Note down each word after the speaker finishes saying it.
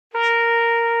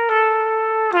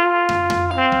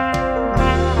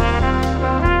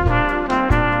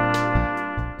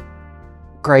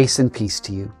Grace and peace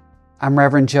to you. I'm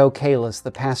Reverend Joe Cailles, the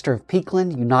pastor of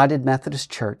Peakland United Methodist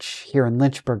Church here in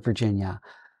Lynchburg, Virginia.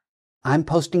 I'm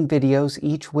posting videos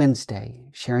each Wednesday,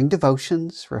 sharing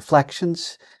devotions,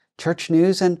 reflections, church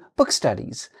news, and book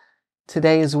studies.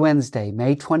 Today is Wednesday,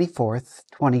 May 24th,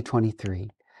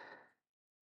 2023.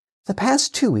 The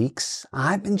past 2 weeks,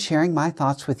 I've been sharing my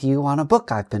thoughts with you on a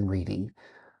book I've been reading,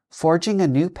 Forging a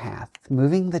New Path,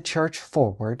 Moving the Church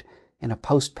Forward in a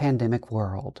Post-Pandemic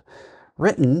World,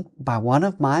 written by one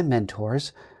of my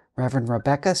mentors, Reverend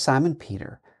Rebekah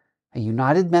Simon-Peter, a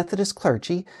United Methodist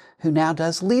clergy who now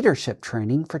does leadership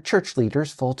training for church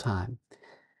leaders full-time.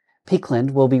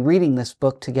 Peakland will be reading this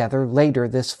book together later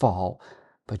this fall,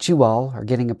 but you all are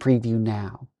getting a preview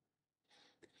now.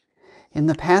 In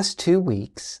the past 2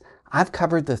 weeks, I've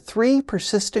covered the 3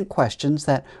 persistent questions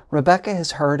that Rebekah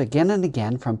has heard again and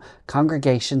again from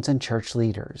congregations and church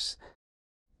leaders.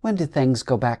 When do things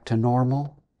go back to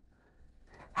normal?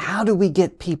 How do we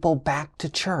get people back to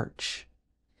church?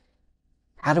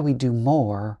 How do we do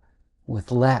more with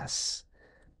less?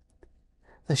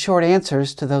 The short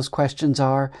answers to those questions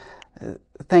are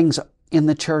things in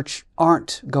the church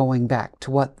aren't going back to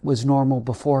what was normal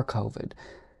before COVID.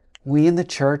 We in the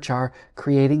church are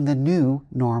creating the new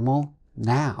normal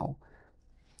now.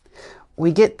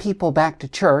 We get people back to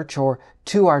church or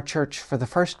to our church for the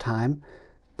first time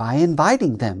by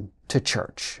inviting them to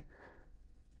church.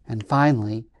 And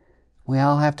finally, we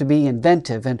all have to be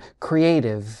inventive and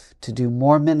creative to do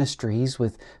more ministries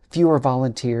with fewer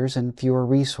volunteers and fewer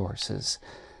resources.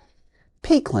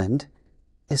 Peakland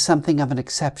is something of an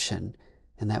exception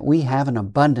in that we have an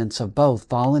abundance of both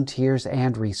volunteers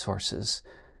and resources.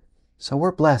 So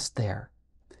we're blessed there.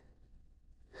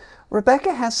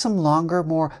 Rebekah has some longer,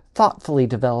 more thoughtfully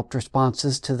developed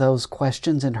responses to those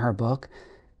questions in her book.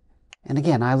 And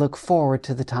again, I look forward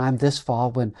to the time this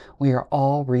fall when we are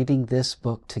all reading this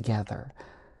book together.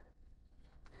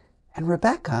 And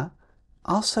Rebekah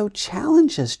also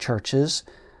challenges churches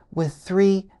with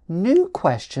 3 new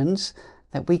questions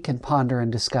that we can ponder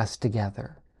and discuss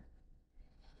together.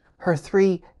 Her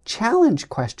 3 challenge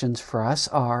questions for us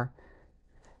are,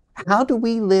 how do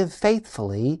we live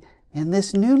faithfully in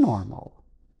this new normal?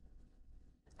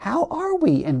 How are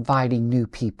we inviting new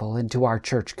people into our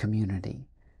church community?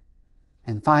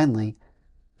 And finally,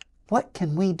 what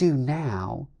can we do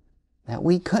now that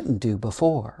we couldn't do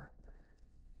before?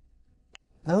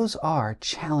 Those are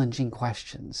challenging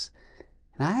questions,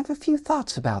 and I have a few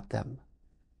thoughts about them.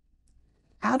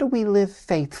 How do we live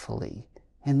faithfully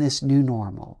in this new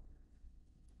normal?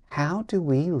 How do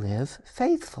we live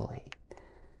faithfully?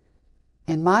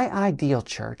 In my ideal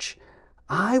church,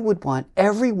 I would want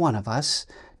every one of us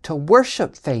to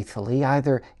worship faithfully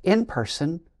either in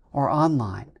person or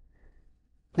online.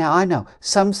 Now, I know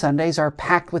some Sundays are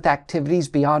packed with activities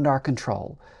beyond our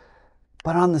control,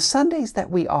 but on the Sundays that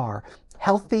we are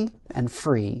healthy and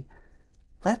free,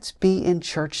 let's be in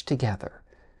church together,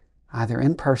 either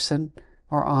in person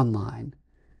or online.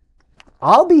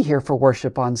 I'll be here for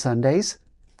worship on Sundays.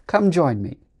 Come join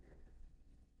me.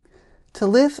 To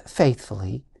live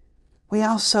faithfully, we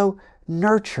also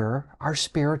nurture our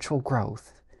spiritual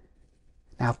growth.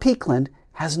 Now, Peakland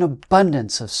has an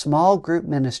abundance of small group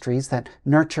ministries that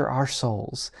nurture our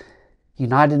souls.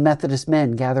 United Methodist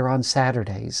Men gather on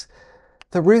Saturdays.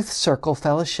 The Ruth Circle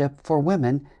Fellowship for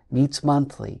Women meets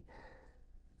monthly.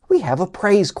 We have a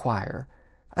praise choir,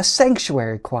 a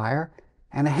sanctuary choir,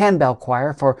 and a handbell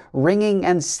choir for ringing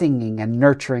and singing and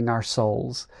nurturing our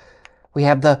souls. We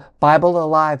have the Bible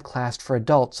Alive class for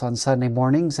adults on Sunday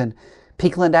mornings and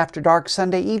Peakland After Dark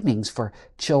Sunday evenings for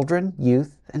children,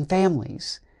 youth, and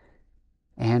families.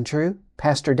 Andrew,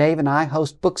 Pastor Dave, and I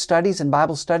host book studies and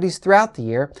Bible studies throughout the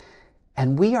year,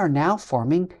 and we are now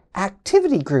forming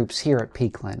activity groups here at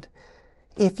Peakland.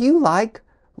 If you like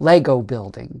Lego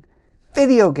building,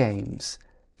 video games,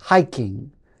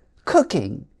 hiking,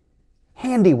 cooking,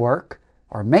 handiwork,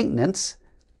 or maintenance,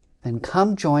 then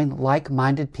come join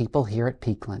like-minded people here at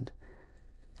Peakland.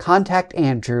 Contact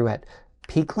Andrew at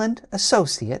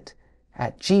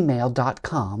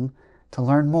peaklandassociate@gmail.com to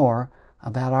learn more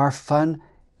about our fun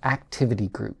activity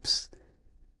groups.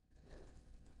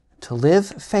 To live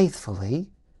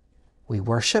faithfully, we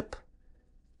worship,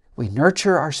 we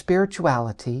nurture our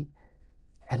spirituality,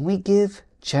 and we give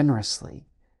generously.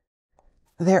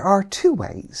 There are 2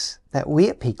 ways that we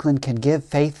at Peakland can give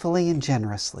faithfully and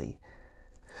generously.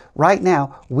 Right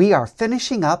now, we are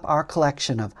finishing up our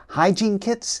collection of hygiene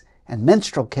kits and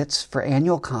menstrual kits for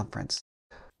annual conference.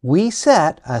 We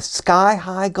set a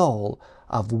sky-high goal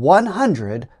of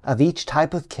 100 of each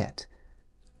type of kit.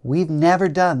 We've never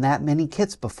done that many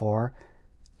kits before,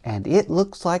 and it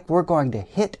looks like we're going to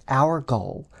hit our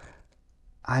goal.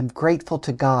 I'm grateful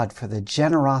to God for the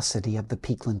generosity of the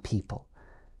Peakland people.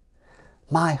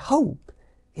 My hope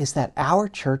is that our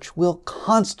church will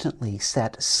constantly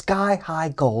set sky-high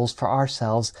goals for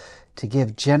ourselves to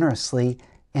give generously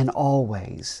in all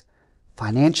ways,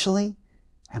 financially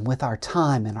and with our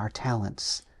time and our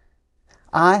talents.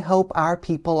 I hope our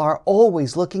people are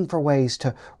always looking for ways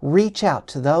to reach out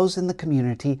to those in the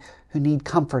community who need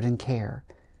comfort and care.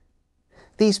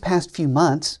 These past few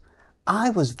months, I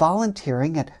was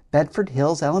volunteering at Bedford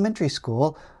Hills Elementary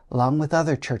School along with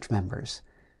other church members.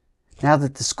 Now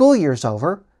that the school year's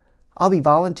over, I'll be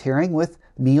volunteering with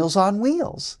Meals on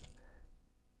Wheels.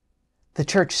 The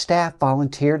church staff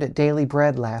volunteered at Daily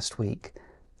Bread last week.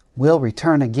 We'll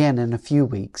return again in a few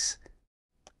weeks.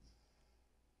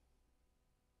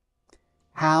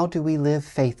 How do we live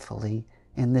faithfully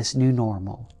in this new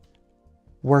normal?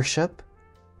 Worship,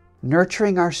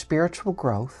 nurturing our spiritual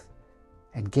growth,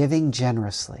 and giving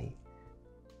generously.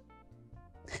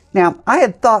 Now, I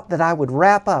had thought that I would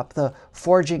wrap up the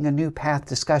Forging a New Path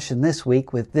discussion this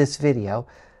week with this video,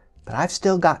 but I've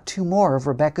still got 2 more of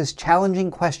Rebekah's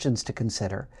challenging questions to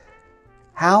consider.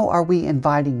 How are we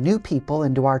inviting new people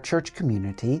into our church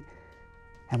community?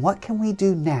 And what can we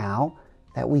do now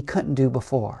that we couldn't do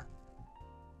before?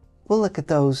 We'll look at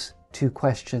those 2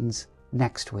 questions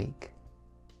next week.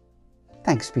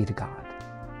 Thanks be to God.